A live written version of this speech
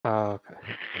Okay.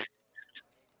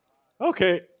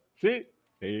 Okay, see?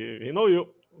 He know you.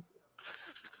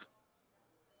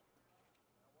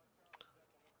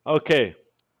 Okay,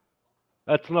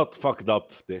 let's not fucked up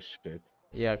this shit.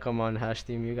 Yeah, come on, Hash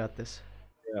Team, you got this.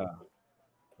 Yeah,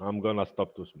 I'm gonna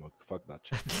stop to smoke. Fuck that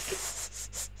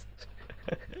shit.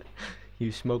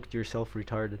 You smoked yourself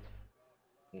retarded.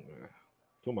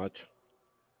 Too much.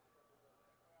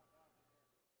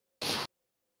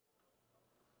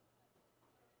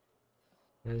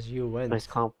 As you went. Nice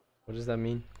comp. What does that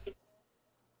mean?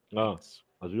 Ah,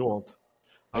 as you want.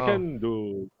 I Oh, can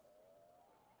do.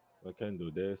 I can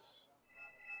do this.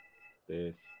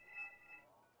 This.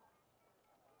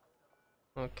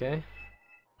 okay.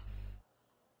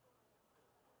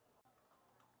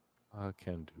 I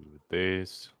can do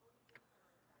this.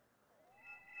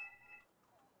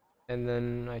 And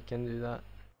then I can do that.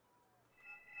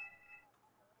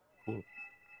 Cool.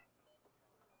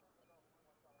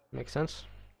 Makes sense?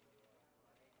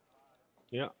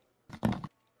 Yeah.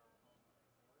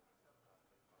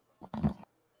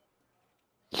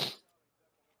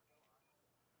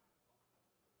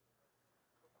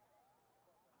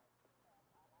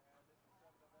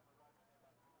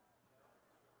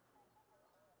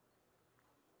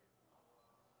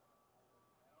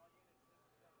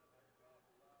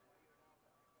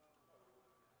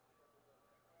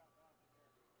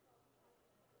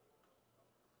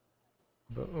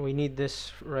 But we need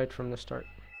this right from the start.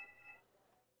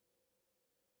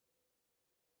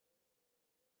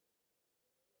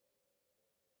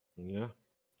 Yeah.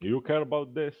 You care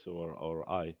about this or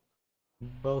I?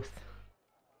 Both.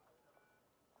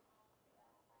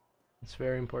 It's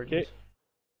very important. Okay.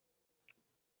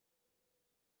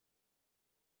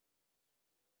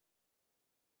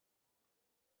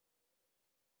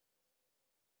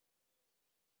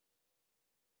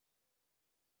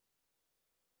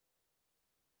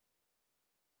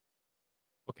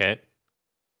 Okay.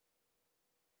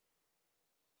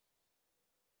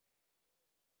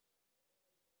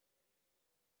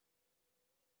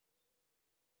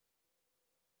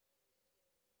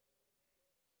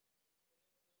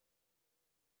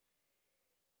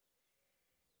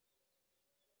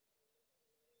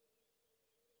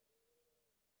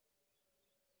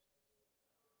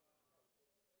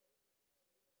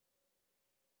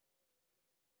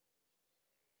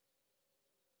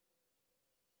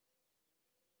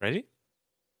 Ready?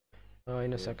 In a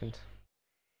Yes. second.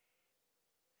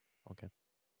 Okay.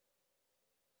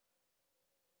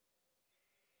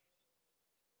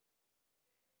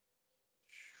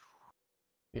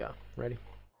 Yeah, ready.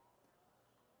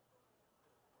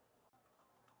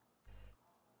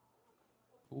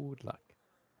 Good luck.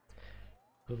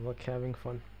 Good luck having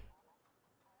fun.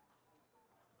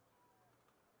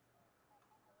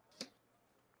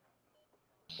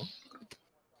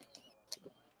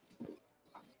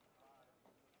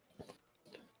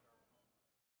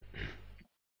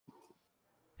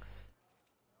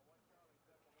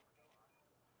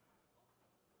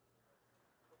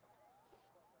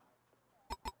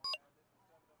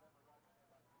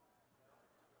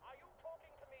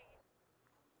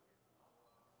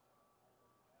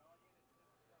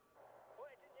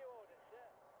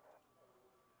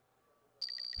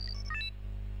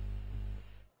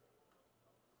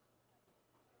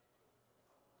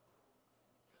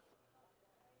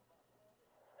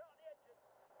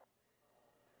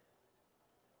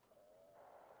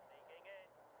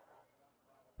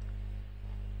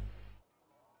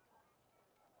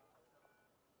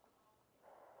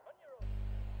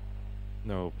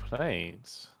 No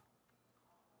planes.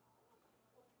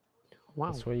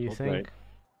 Wow. That's what you Okay. think.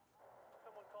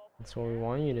 That's what we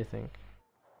want you to think.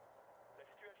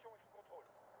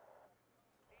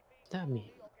 What's that mean?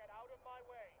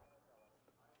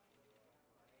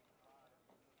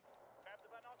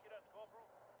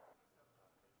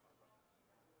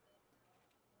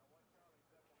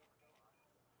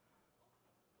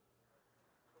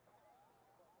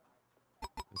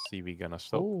 Let's see, we gonna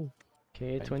stop. Oh,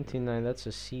 Okay, 29, that's a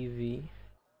CV.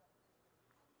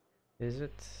 Is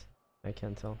it? I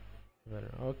can't tell.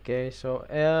 Okay, so,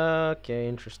 okay,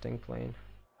 interesting plane.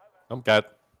 Tomcat.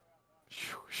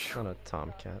 Not a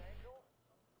Tomcat.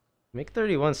 Make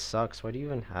 31 sucks, why do you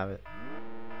even have it?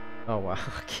 Oh wow,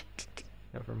 okay.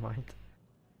 Never mind.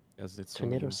 Yes, it's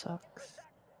tornado tornado. sucks.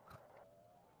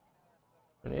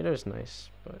 Tornado's nice,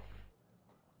 but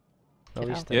at Get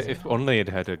least out Yeah, there. if only it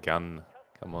had a gun.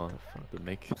 Come on, the fuck? the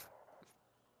make.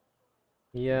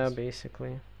 Yeah, Yes.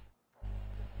 basically.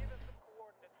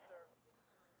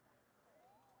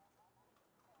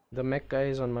 The mech guy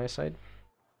is on my side.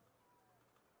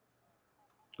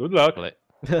 Good luck. Play.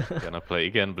 Gonna play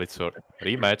again, Blitzor.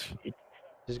 Rematch.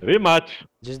 Rematch.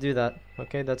 Just do that.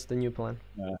 Okay, that's the new plan.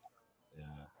 Yeah.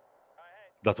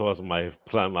 That was my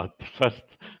plan at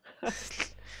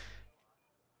first.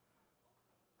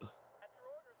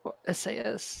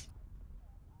 SAS.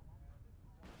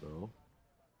 No.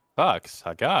 Fox,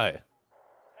 Hagai.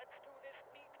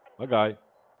 My guy.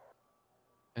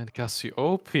 And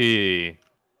Cassiope.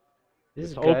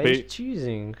 This It's guy is OP.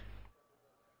 choosing.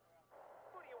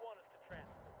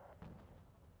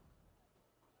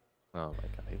 Oh my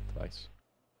god, hit twice.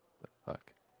 The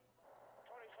fuck.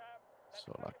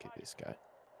 So lucky, this guy.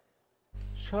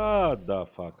 Shut the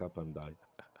fuck up and die.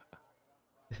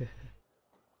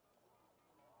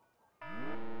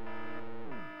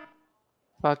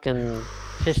 Fucking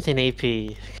 15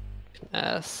 AP.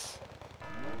 Ass.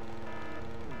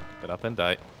 Get up and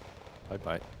die. Bye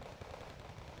bye.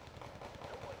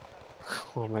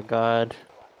 Oh my god.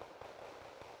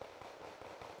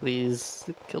 Please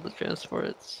kill the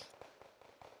transports.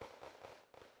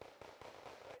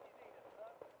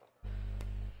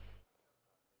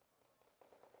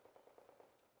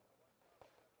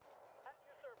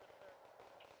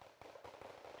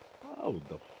 How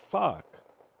the fuck?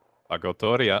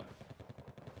 Agotoria.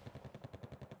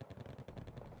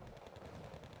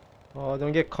 Oh,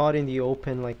 don't get caught in the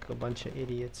open like a bunch of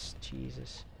idiots.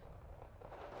 Jesus.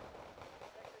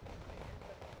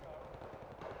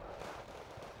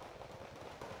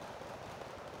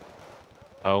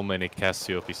 How many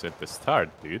Cassiopes at the start,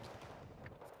 dude?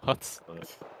 What?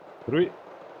 3.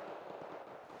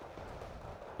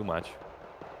 Too much.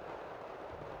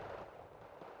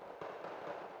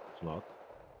 It's not.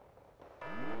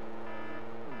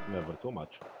 Never too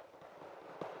much.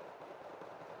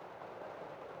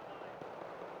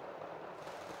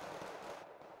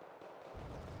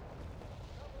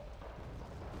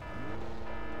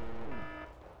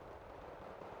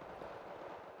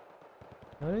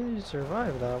 How did you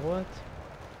survive that? What?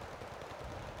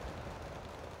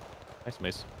 Nice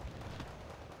miss.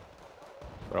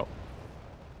 Bro.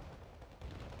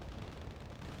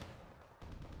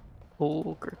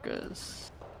 Oh, Gurkhas.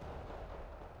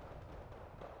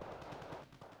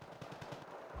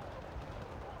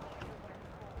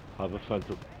 Have a fun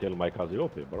to kill my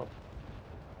Cassiope, bro.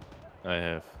 I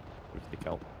have 50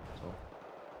 cal, so.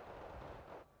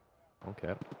 Don't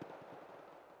care.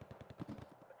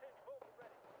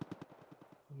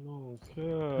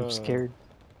 Okay. I'm scared.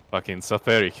 Fucking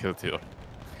Safari killed your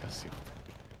Cassiope.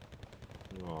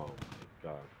 Oh my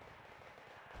god.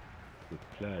 Good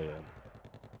player.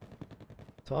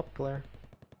 Top player.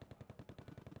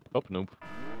 Top noob.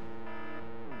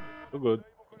 Too good.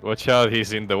 Watch out,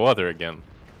 he's in the water again.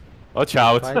 Watch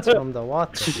out! Fights from the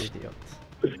water, idiot.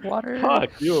 Water.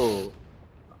 Fuck you.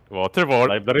 Waterboard!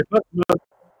 Like the reflection.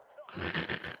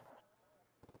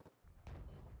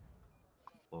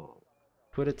 Oh.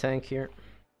 Put a tank here.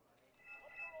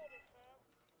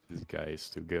 This guy is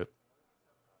too good.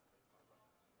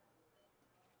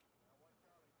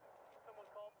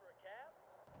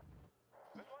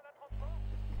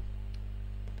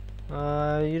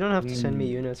 You don't have to send me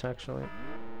units actually.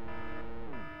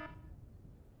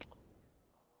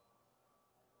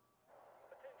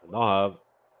 I don't have.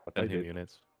 But I 10 him did.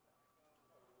 units.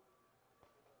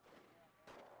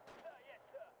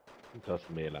 Just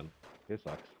Milan. He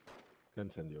sucks.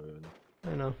 Can't send you even.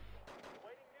 I know.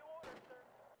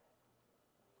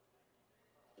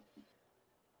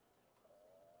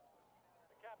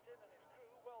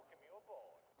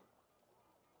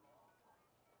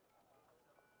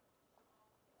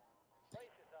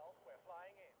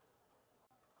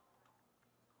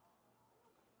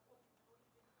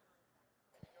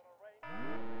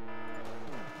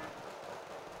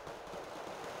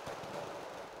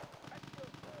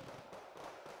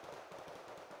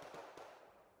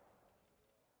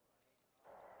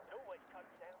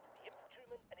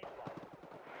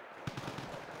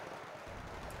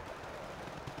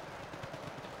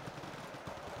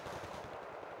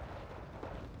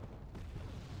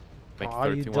 Make Oh,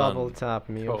 you 31. double tap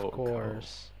me, Go, of go.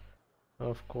 course.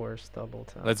 Of course, double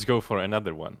tap. Let's go for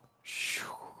another one.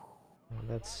 Oh,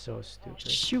 that's so stupid.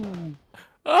 Shoo.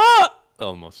 Ah!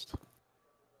 Almost.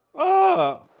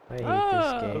 Ah! I hate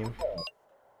Ah. this game.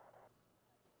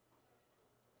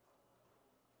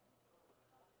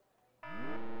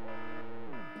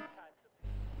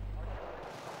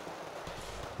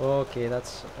 Okay,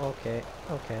 that's okay.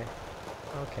 Okay.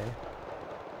 Okay.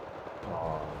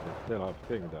 Oh, they still have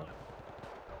thing there.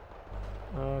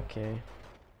 Okay.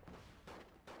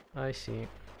 I see.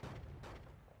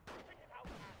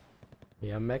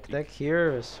 Yeah, mech deck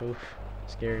here is so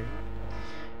scary.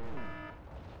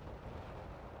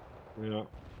 Yeah.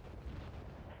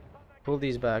 Pull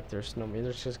these back. There's no.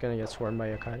 They're just gonna get swarmed by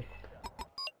Akari.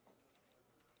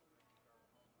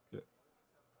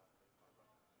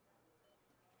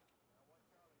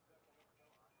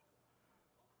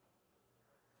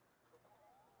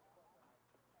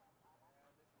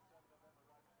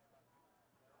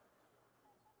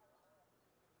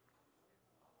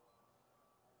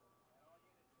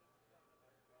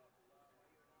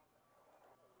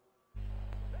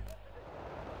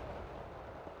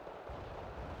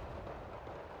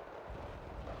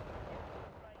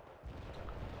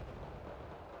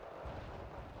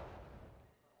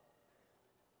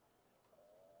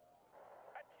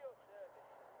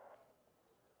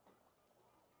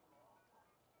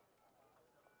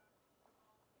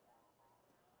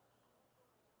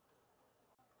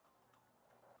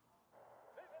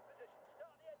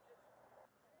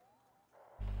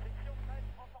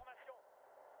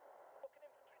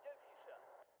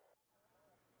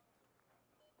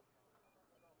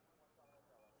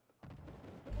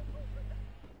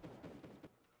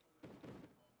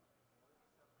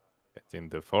 Get in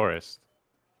the forest.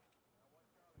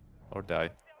 Or die.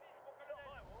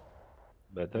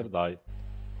 Better die.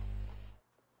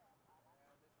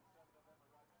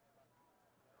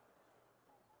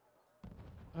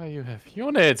 Oh, you have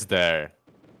units there.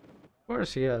 Of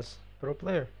course he has. Pro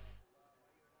player.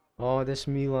 Oh, this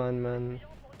Milan, man.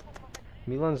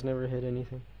 Milan's never hit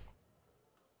anything.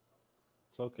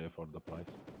 It's okay for the price.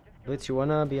 Blitz, you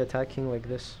wanna be attacking like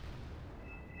this?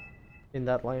 In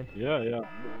that line? Yeah, yeah.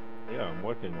 Yeah, I'm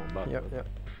working on that. Yep, but yep.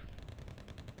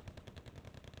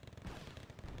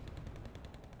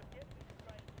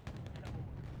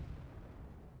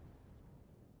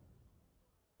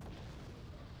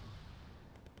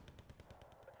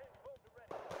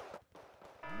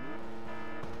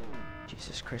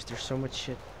 Jesus Christ, there's so much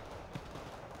shit.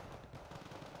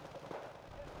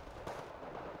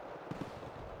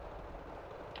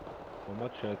 So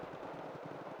much shit.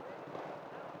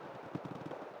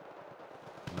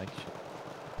 Like shit.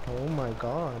 Oh my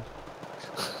god.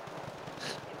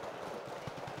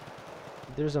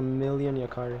 There's a million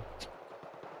Yakari.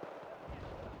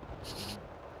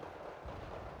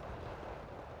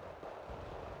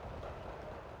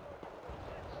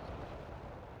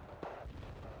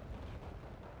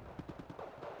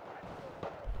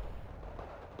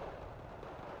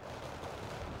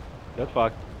 Get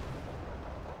fucked.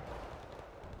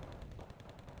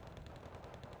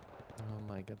 Oh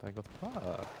my god, I got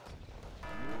fucked.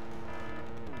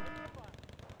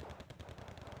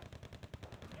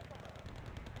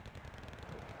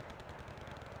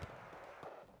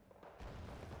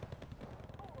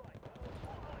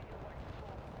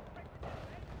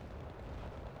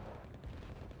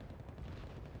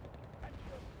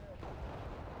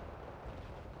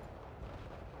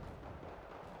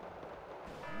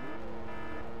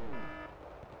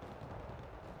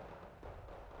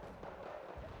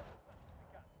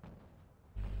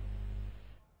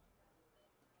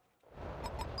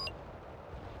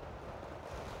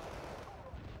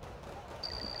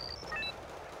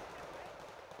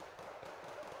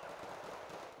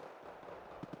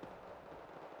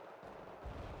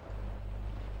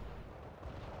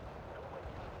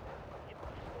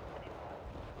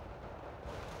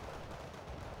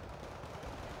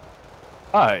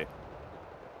 Hi.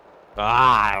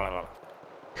 Ah.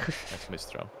 That's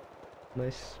misthrow.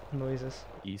 Nice noises.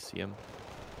 ECM.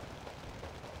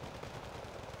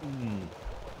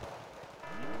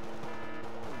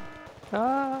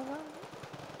 Ah,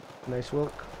 Nice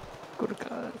work.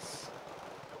 Gurkas.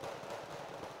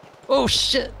 Oh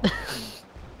shit!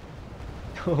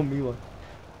 Oh, Milan.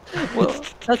 Well,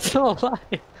 that's not a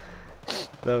lie.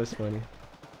 That was funny.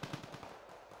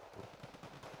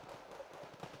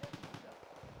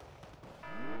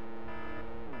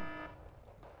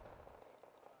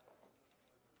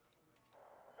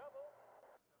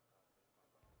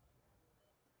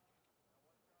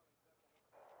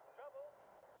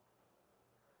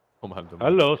 Oh my god.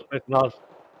 Hello, Spetsnaz.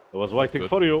 I was waiting Good.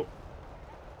 for you.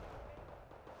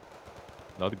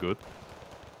 Not good.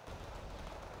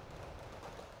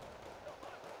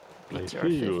 I Beats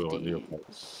see you on your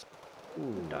R50s.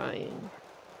 Ooh, dying.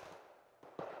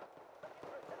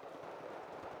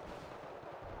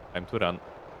 Time to run.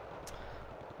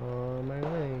 My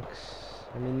links.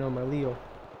 I mean, no, my Leo.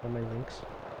 Not my links.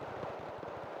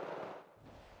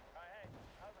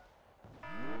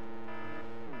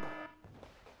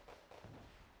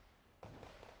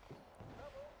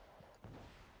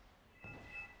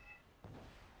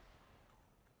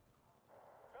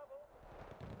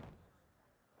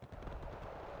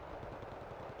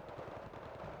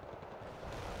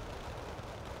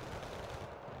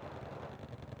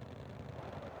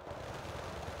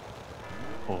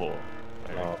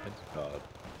 Very Oh, good. God.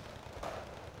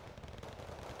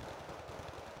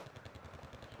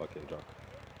 Fucking joke.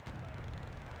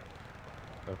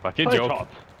 A fucking Side joke. shot.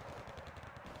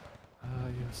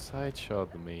 You side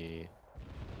shot me.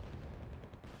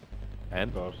 And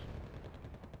Of course.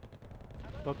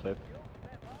 That's it.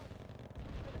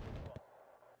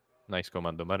 nice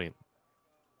commando marine.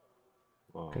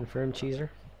 Oh, Confirm cheeser.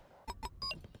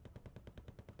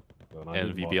 then I And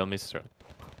need more. VBL Mister.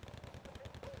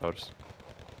 Of course.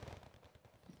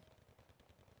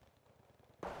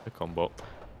 The combo.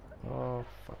 Oh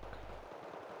fuck.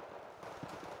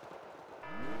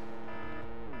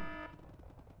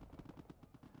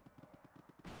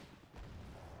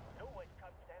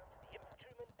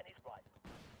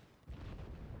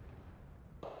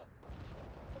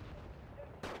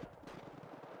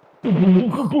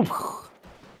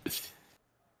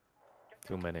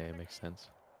 Too many makes sense.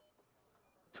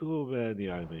 Too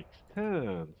many I make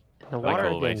sense. The Like water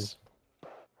again. always.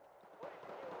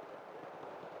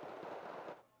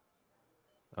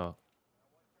 Oh,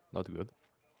 not good.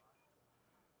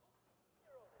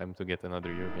 Time to get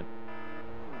another Jurgen.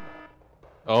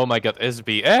 Oh my god,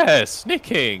 SBS!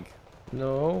 Sneaking!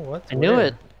 No, what? I knew Where?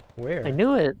 it. Where? I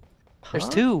knew it. There's Huh?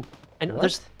 two. I know.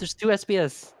 What? There's two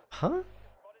SBS. Huh?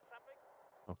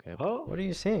 Okay. Huh? What are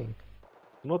you saying?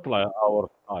 Not like our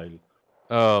style.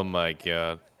 Oh my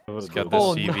god. Never He's do got the that.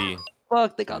 Oh, no. CV.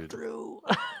 Fuck, they got Dude. through.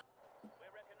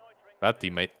 Bad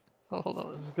teammate. Oh, hold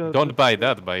on. This guy- Don't buy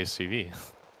that, buy a CV.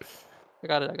 I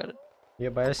got it. I got it. Yeah,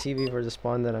 buy a CV for the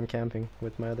spawn that I'm camping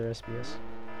with my other SBS.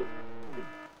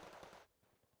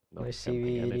 Not Nice camping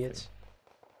CV, anything. idiots.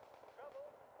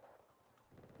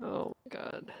 Oh my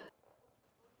god.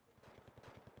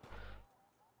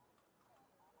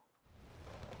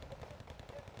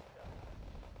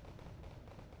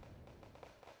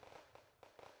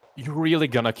 You're really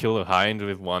gonna kill a hind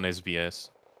with one SBS?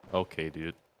 Okay,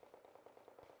 dude.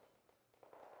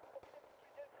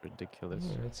 Ridiculous.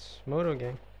 Yeah, it's Moto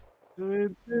Gang.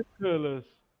 Ridiculous.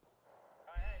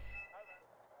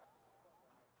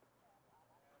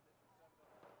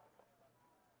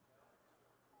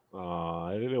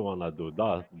 I really wanna do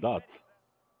that.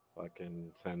 I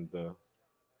can send the.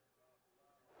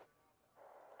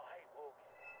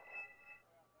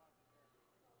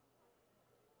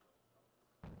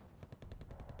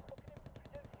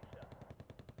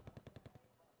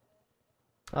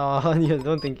 Oh, yeah,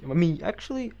 don't think. I mean,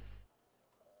 actually,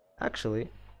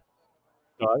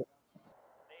 Right.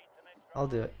 I'll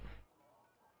do it.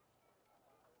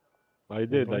 I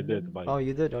did. By Oh,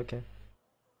 you did? Okay.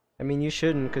 I mean, you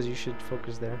shouldn't, because you should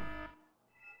focus there.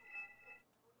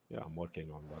 yeah, I'm working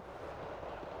on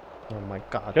that. Oh my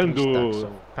god, Can 3 stacks do-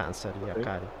 of Panzer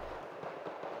Yakari.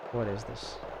 What is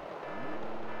this?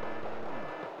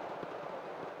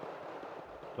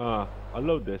 I'll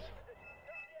load this.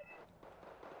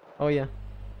 Oh, yeah.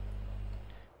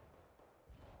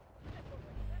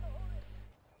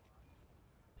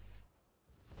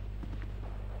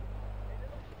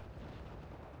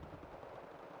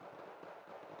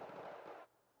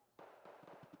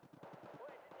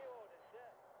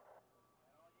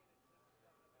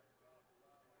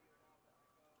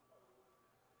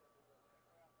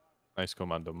 Nice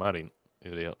commando marine,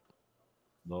 idiot.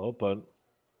 No open.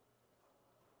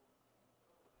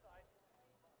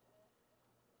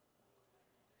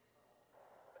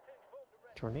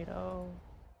 Tornado.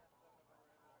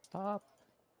 Stop.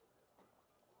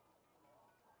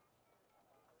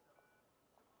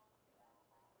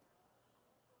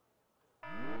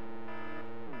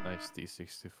 Nice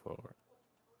T64.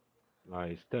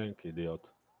 Nice, tank, idiot.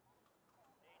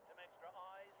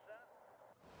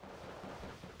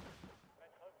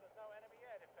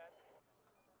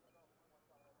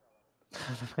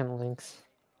 Fucking links.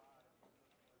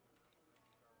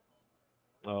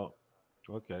 Oh,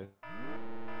 okay.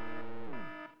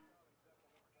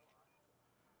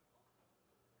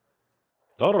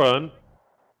 Don't run.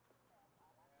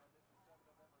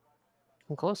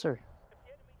 I'm closer.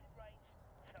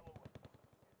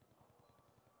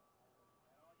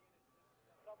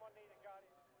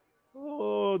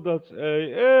 Oh, that's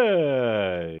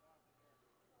AA.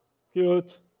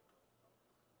 Cute.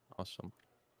 Awesome.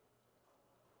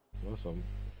 Awesome.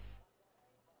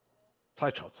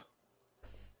 Side shot.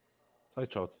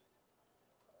 Side shot.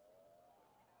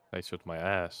 I shot my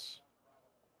ass.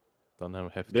 Don't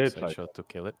have to Dead side side shot to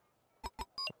kill it.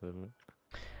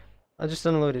 I just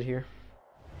unloaded here.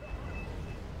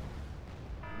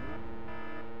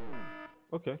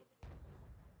 Okay.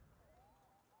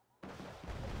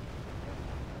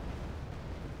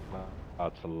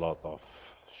 That's a lot of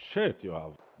shit you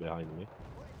have behind me.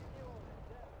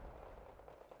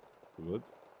 Good.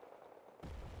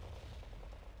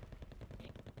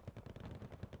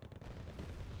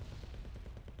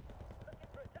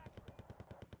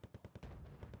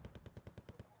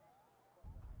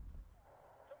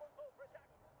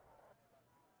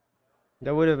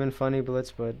 That would have been funny,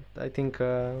 Blitz, but I think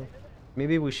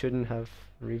maybe we shouldn't have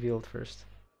revealed first.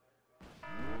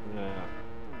 Yeah.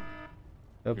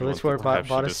 Blitz wanted to have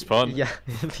bought shit a to spawn. Yeah,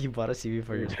 he bought a CV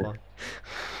for your spawn.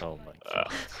 Oh my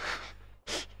god.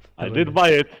 I did buy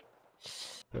it.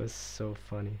 That was so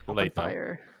funny. Too Open late now.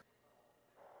 fire.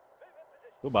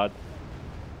 Too bad.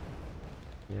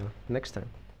 Yeah, next time.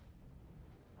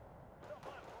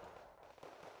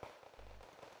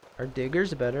 Are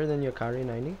diggers better than Yokari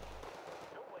 90?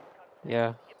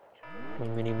 Yeah. My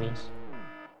mini me.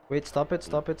 Wait, stop it,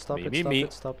 stop it, stop Me, it, me, stop me.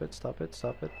 it, stop it, stop it,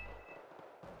 stop it.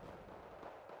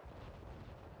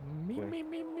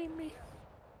 Me.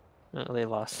 Oh, they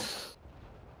lost.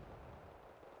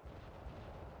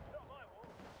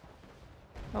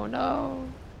 Oh no!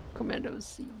 Commando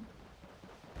C.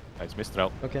 Guys, missed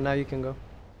out. Okay, now you can go.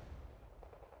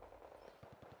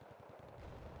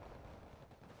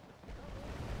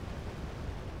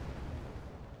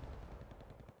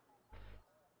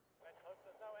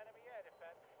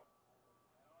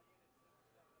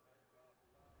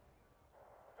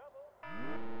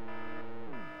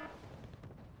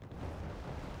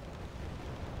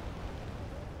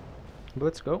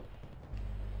 Let's go.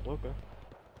 Okay.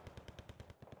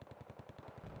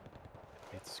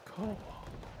 Let's go.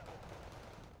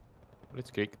 Let's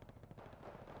kick.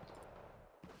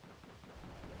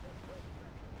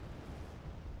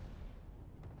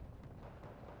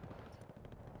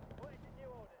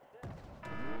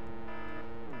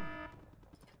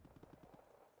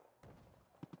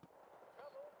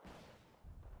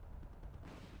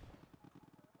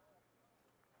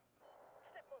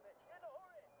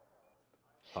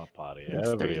 Top party It's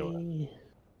everywhere. 30.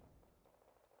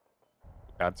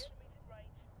 Cards.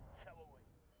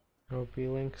 OP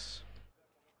links.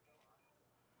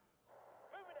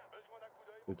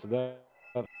 It's there.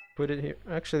 Put it here.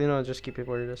 Actually, no, just keep it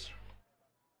where it is.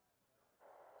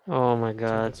 Oh my It's a good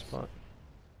god. spot.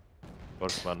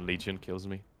 Horseman Legion kills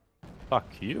me. Fuck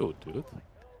you, dude.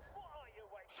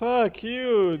 Fuck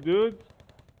you, dude.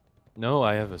 No,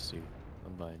 I have a C.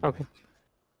 I'm buying. Okay.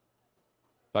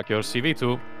 Fuck your CV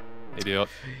too, idiot.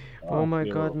 Oh my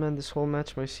you. god, man, this whole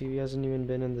match my CV hasn't even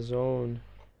been in the zone.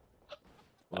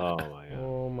 Oh my god.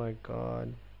 Oh my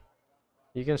god.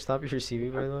 You can stop your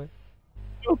CV, by the way?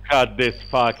 Look at this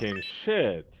fucking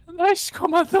shit. Nice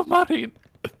Commando Marine.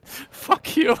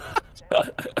 Fuck you.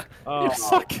 Oh, You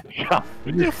suck. God.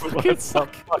 You fucking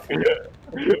suck.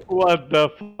 What the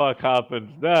fuck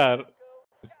happens there?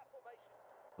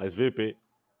 Nice VP.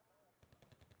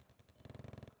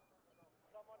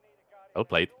 Well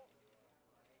played.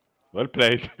 Well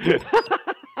played.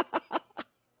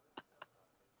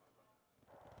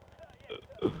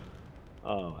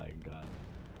 Oh my god.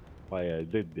 Why I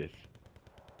did this?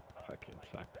 Fucking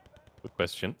suck. Good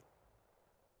question.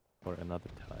 For another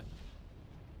time.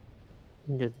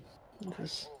 Good.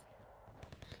 This.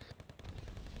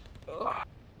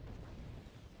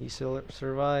 He still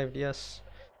survived, yes.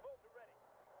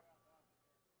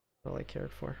 All I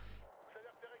cared for.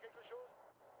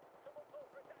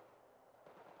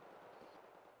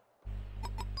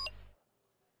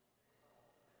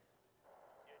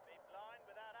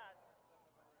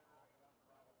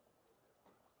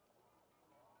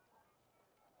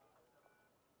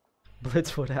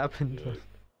 Blitz, what happened?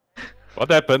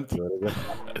 What happened?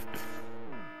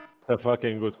 A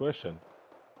fucking good question.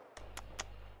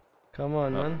 Come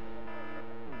on, Oh. man.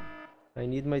 I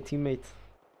need my teammate.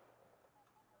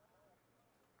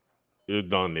 You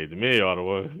don't need me,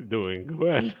 you're doing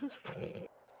well.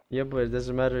 Yeah, but it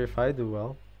doesn't matter if I do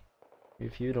well.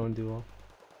 If you don't do well.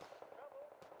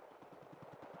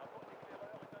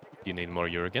 You need more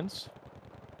Jurgens?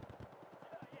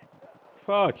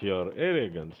 Fuck your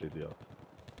arrogance, idiot.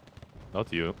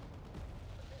 Not you.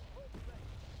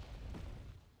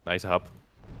 Nice hub.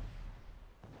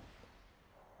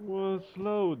 Was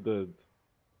loaded.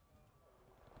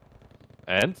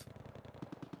 And?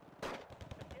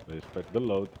 Respect the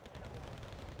load.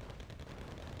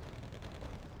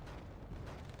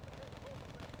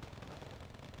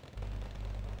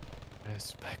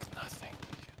 Respect nothing.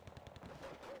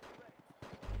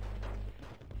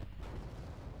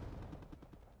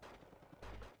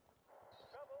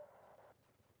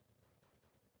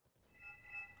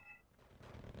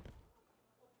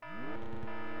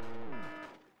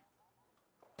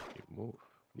 You move,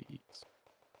 please.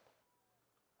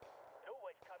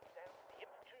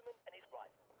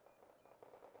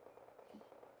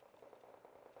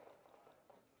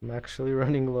 I'm actually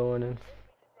running low on it.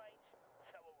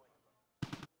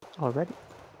 Already?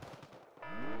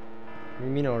 What do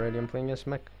you mean already? I'm playing as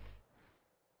mech.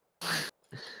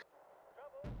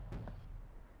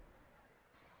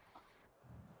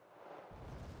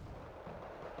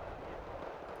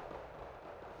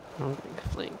 I'm getting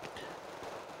flanked.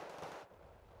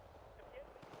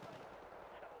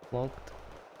 Locked.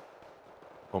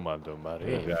 Commando Hey,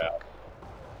 Maria. Yeah.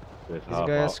 There's these half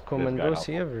guys out. This guy commandos half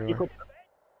see out. everywhere.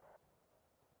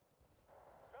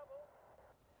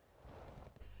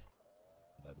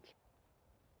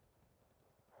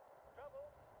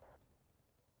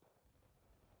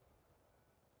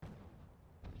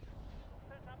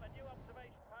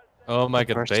 Oh my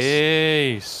god, First.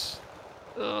 base!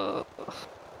 Ugh.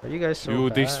 Are you guys so Dude,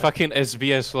 bad? these fucking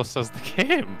SBS lost us the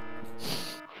game!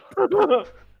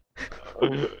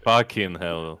 Fucking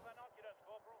hell.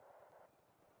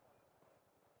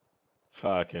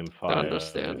 Fucking Don't fire.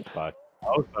 understand. Fuck.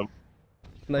 Awesome.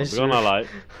 Nice. Not gonna lie.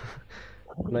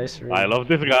 Nice. I love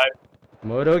this guy.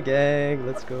 Moto gang,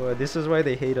 let's go. This is why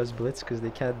they hate us Blitz, because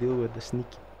they can't deal with the sneak.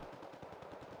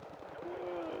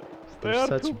 They They're are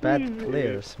such too bad easy.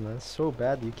 players, man. So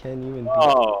bad you can't even beat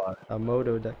Oh, a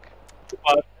Moto deck.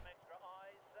 but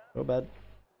So bad.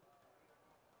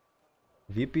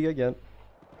 VP again.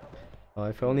 Oh,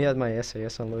 if I only had my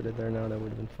SAS unloaded there now, that would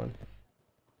have been fun.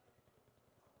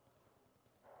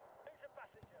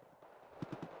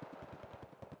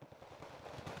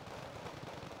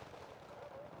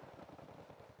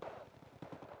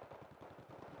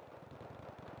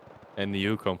 And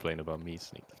you complain about me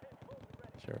sneaking.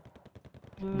 Sure.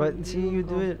 But see, you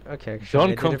do it. Okay, actually, I Don't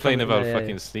did it from complain the- about yeah, fucking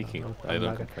yeah. sneaking. I'm I don't not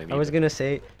gonna- complain I was either. gonna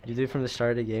say you do it from the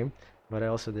start of the game, but I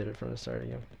also did it from the start of the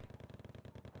game.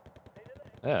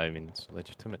 Yeah, I mean, it's a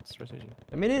legitimate strategy.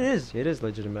 I mean, it is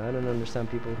legitimate. I don't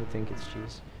understand people who think it's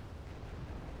cheese.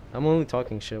 I'm only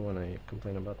talking shit when I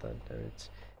complain about that. It's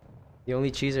the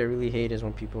only cheese I really hate is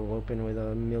when people open with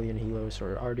a million helos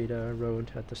or Ardita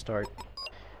Road at the start,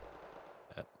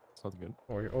 It's not good.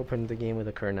 or open the game with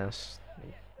a Kurnas.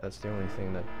 That's the only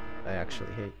thing that I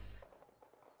actually hate.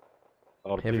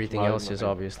 Ortiz Everything nine, else is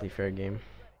nine. obviously fair game.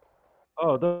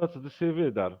 Oh, that's the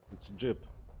CV there. It's Jeep.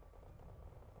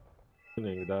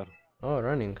 There. Oh,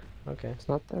 running. Okay. It's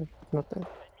not there. It's not there.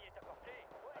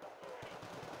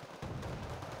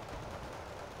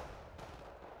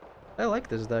 I like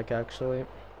this deck actually.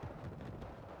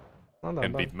 Not that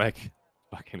And bad. beat Mech.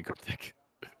 Fucking good deck.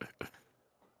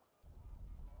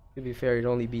 To be fair, it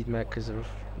only beat Mac because of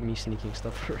me sneaking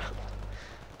stuff around.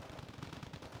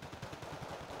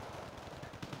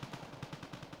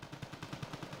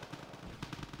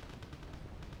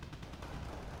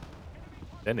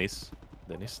 Dennis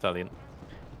Stalin.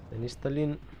 Then is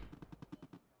Stalin.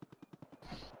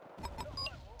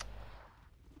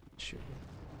 Shoot.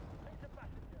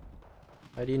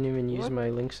 I didn't even use my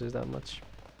lynxes that much.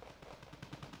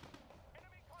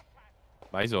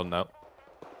 My zone now.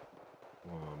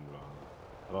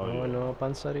 Oh no,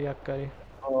 Pansari Yakari.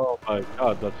 Oh my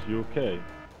god, that's UK.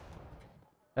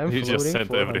 I'm You just floating sent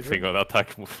 400. everything on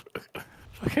attack move.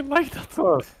 Fucking like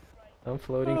that. I'm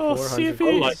floating Oh, 400.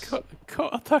 CV.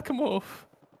 Cut attack move.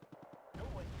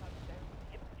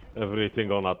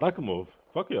 Everything on attack move.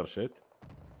 Fuck your shit.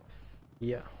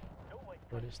 Yeah.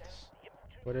 What is this?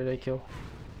 What did I kill?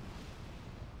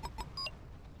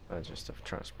 Just a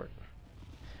transport.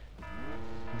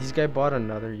 This guy bought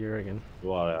another Urigan.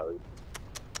 Wow.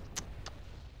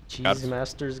 Cheese Cards.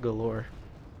 masters galore.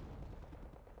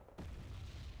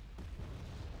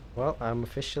 Well, I'm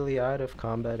officially out of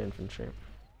combat infantry.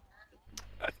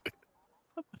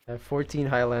 I have 14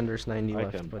 Highlanders, 90 I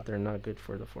left, can but they're not good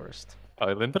for the forest.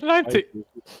 Islander 90.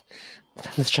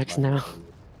 This checks now.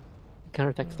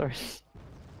 Counterattack starts.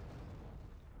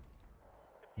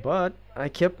 But I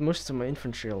kept most of my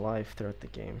infantry alive throughout the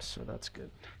game, so that's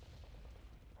good.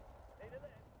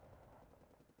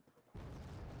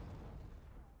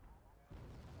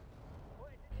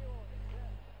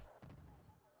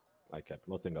 I kept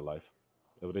nothing alive.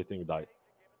 Everything died.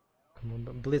 Come on,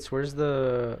 but Blitz, where's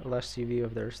the last CV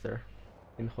of theirs there?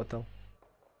 In hotel.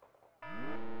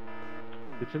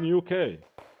 It's in UK.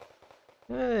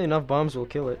 Enough bombs will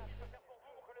kill it.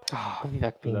 Oh,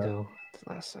 Vivek bingo. It's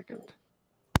last second.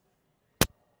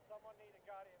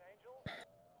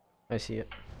 I see it.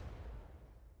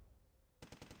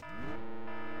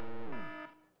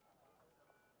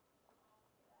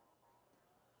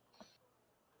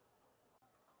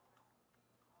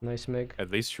 Nice Meg.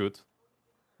 At least shoot.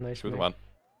 Nice Shoot Meg. one.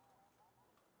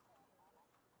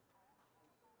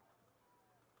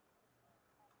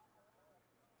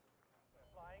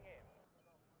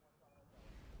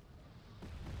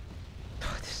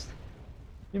 Oh, this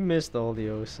You missed all the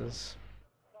Osas.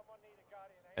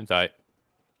 And die.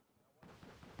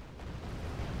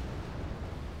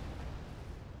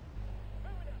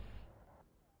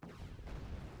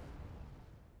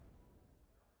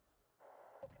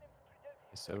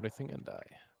 Miss everything and die.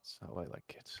 That's how I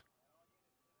like it.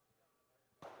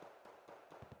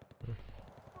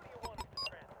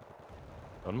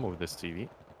 Don't move this TV.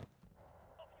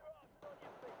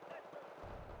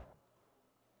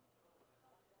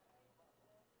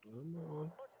 Come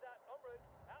on.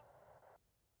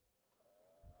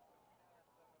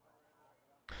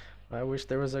 I wish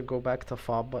there was a go back to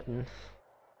fob button.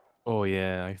 Oh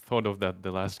yeah, I thought of that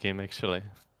the last game actually.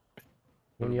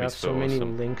 When Would you be have so so many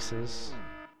awesome. linkses.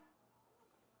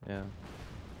 Yeah.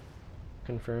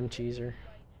 Confirm cheeser.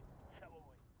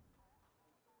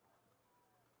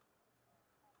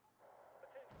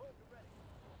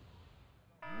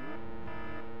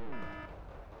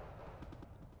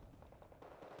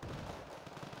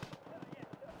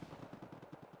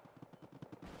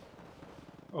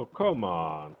 Oh, come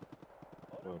on.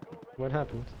 Okay. What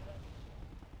happened?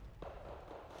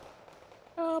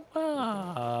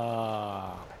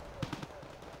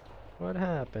 What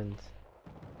happened?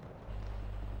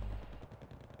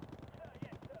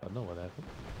 I don't know what happened.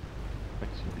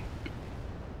 Actually.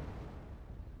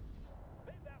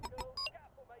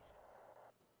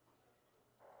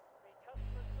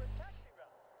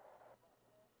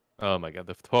 Oh my god,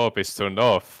 the top is turned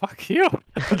off. Fuck you.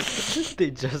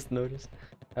 They just noticed.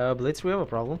 Blitz, we have a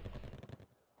problem.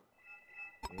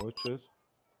 Which is?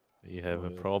 You have Oh,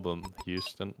 a yeah. problem,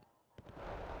 Houston.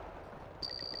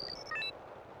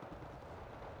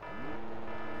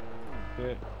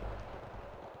 Yeah.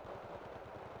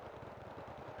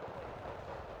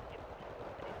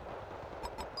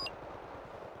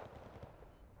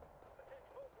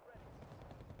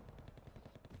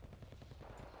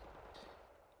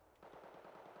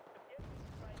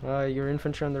 Your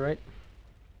infantry on the right.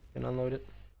 Can unload it.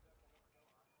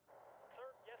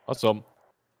 Awesome.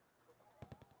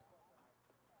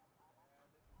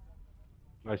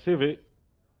 I see V.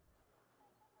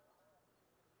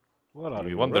 What are You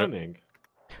you wonder. running?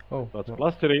 Oh, That's what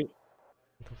plus 3.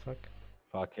 the fuck?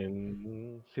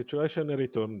 Fucking situation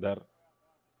return there.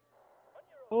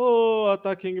 Oh,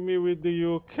 attacking me with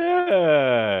the UK.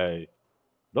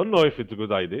 Don't know if it's a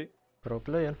good idea. Pro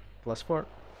player. +4.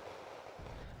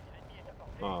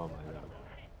 Oh my god.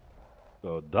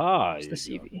 So die. It's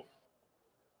the idiot. CV.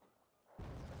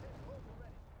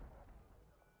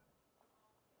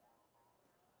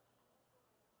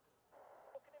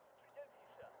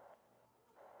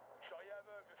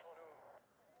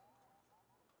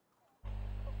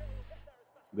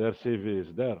 Their CV is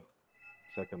there.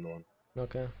 Second one.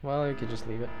 Okay, well, you could just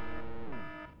leave it.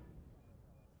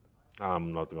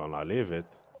 I'm not gonna leave it.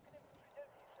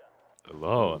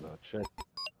 Alone. Gonna check.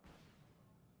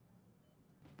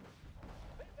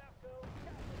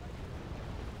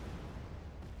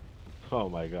 Oh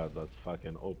my god, that's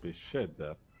fucking OP shit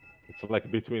there. It's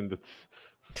like between the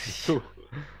two.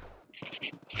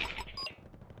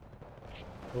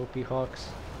 OP Hawks.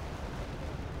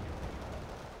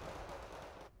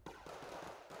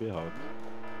 Seahawks.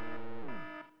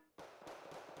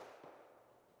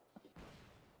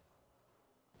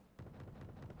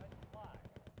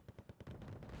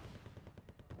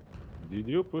 Did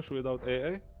you push without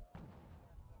AA?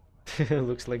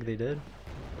 Looks like they did.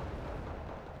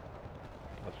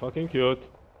 That's fucking cute.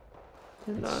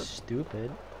 It's Not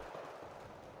stupid.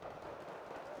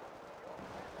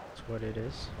 That's what it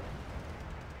is.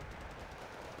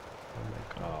 Oh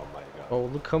my god. Oh my god. Oh,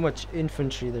 look how much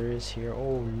infantry there is here.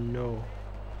 Oh no.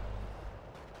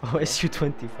 Oh,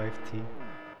 SU-25T.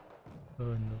 Oh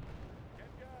no.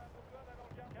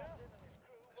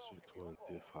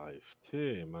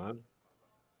 25T, man.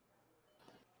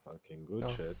 Fucking good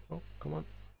Oh, shit. oh, come on.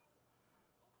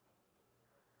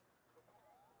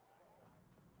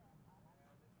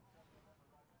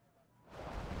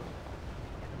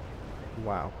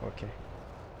 Wow, okay.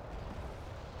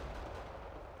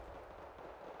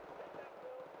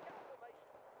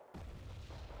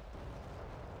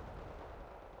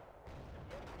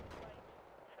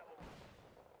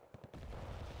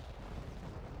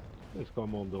 This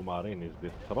Commando Marine is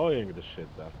destroying the shit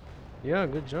there. Yeah,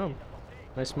 good job.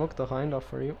 I smoked the hind off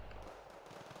for you.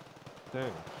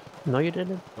 Thanks. No, you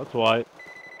didn't. That's why.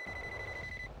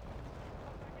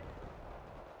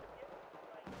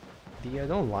 Yeah,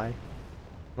 don't lie.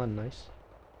 Not nice.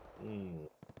 Mm.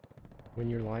 When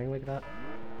you're lying like that.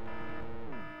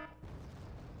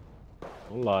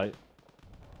 Don't lie.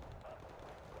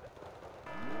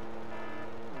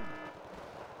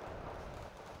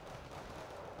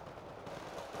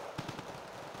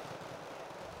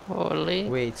 Holy.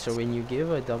 Wait, so when you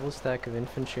give a double stack of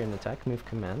infantry an attack move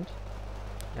command,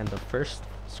 and the first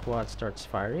squad starts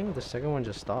firing, the second one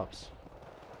just stops.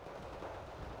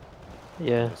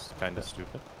 Yeah. It's kind of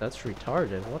stupid. That's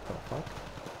retarded. What the fuck?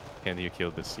 Can you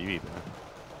kill the CV then?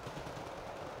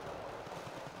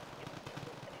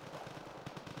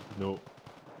 No.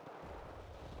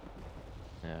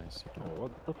 Yeah, I see. Oh,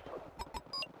 what the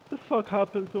fuck? The fuck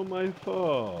happened to my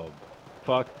fob?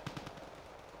 Fuck.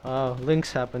 Oh,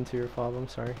 links happened to your fob. I'm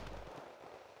sorry.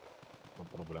 No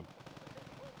problem.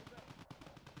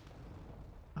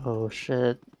 Oh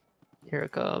shit. Here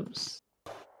it comes.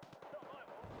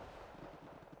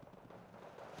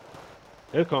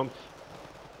 Here comes.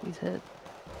 He's hit.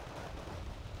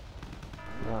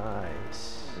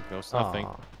 Nice. There goes nothing.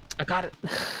 Aw, I got it.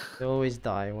 they always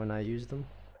die when I use them.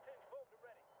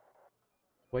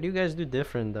 What do you guys do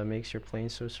different that makes your plane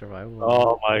so survivable?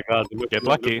 Oh my god, Get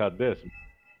look lucky. at this.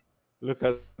 Look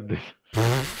at this.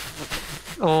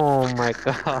 Oh my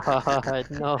god.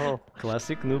 No.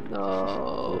 Classic noob.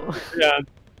 No. Yeah,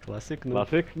 Classic noob.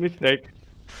 classic mistake.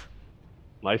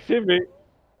 My CV.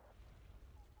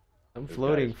 I'm This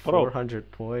floating guy's pro.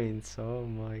 400 points. Oh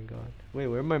my god. Wait,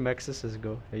 where'd my Mexuses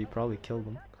go? Hey, you probably killed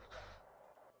them.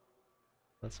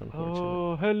 That's unfortunate.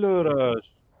 Oh, hello, Rush.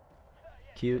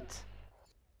 Cute.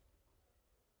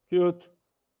 Cute.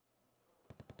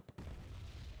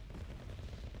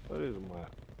 Where is my...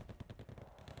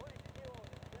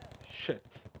 Shit.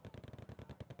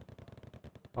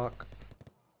 Fuck.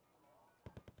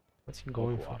 What's he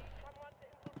going for?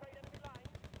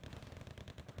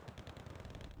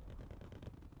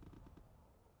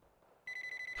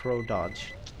 Pro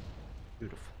dodge.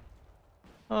 Beautiful.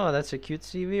 Oh, that's a cute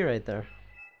CV right there.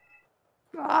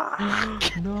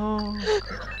 No.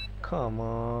 Come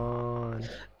on.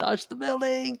 Dodge the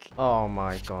building. Oh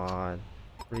my god.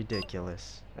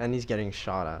 Ridiculous. And he's getting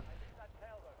shot at.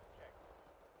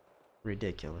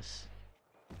 Ridiculous.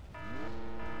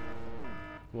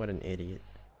 What an idiot.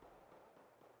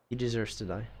 He deserves to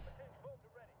die.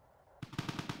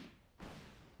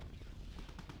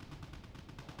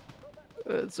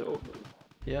 It's over.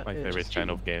 Yeah. My it favorite just- kind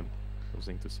of game.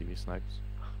 Losing to CV snipes.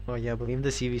 Oh yeah, blame the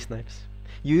CV snipes.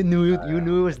 You knew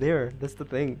it was there. That's the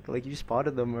thing. Like you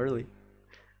spotted them early.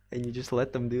 And you just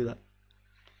let them do that.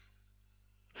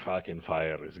 Fucking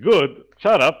fire is good.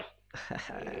 Shut up.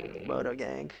 Moto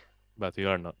gang. But you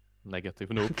are not negative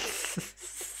noob.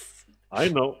 I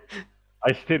know.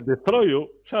 I still destroy you.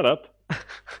 Shut up.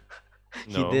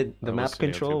 He No, did. The I map was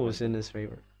saying control you was in his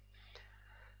favor.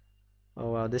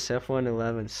 Oh wow, this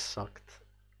F111 sucked.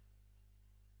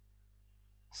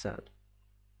 Sad.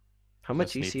 How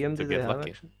much Just need ECM to do they get have lucky.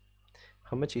 actually?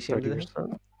 How much ECM do they have?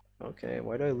 30%. Okay,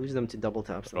 why do I lose them to double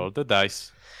taps? Roll Then? the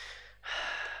dice.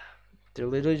 They're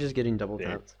literally just getting double Damn.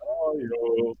 tapped. Oh,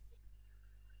 you.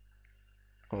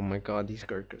 Oh my god, these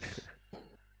Gurkhas.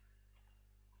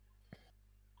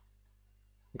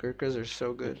 Gurkhas are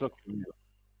so good. It's okay.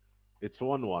 It's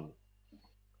 1-1.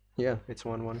 Yeah, it's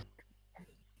 1-1.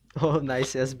 Oh,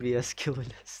 nice SBS kill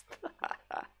list.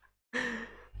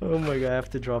 Oh my god, I have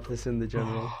to drop this in the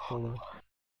general. Hold on.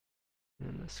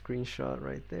 And a screenshot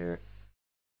right there.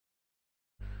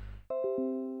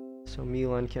 So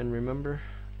Milan can remember.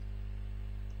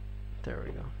 There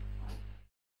we go.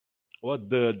 What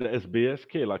the SBS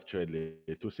kill actually?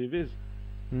 2 CVs?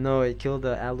 No, it killed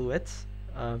the Alouette,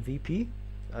 VP,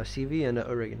 CV, and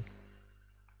Oregon.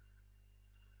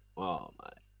 Oh my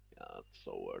god,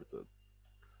 so worth it.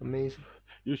 Amazing.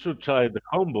 You should try the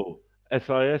combo.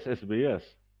 SIS SBS.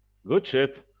 Good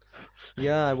shit.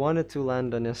 Yeah, I wanted to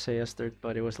land an SAS third,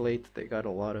 but it was late. They got a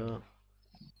lot of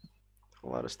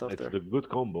stuff It's there. the good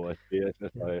combo. SBS,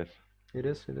 SIS. It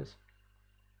is, it is.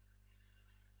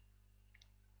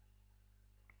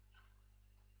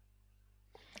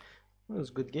 That was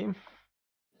a good game.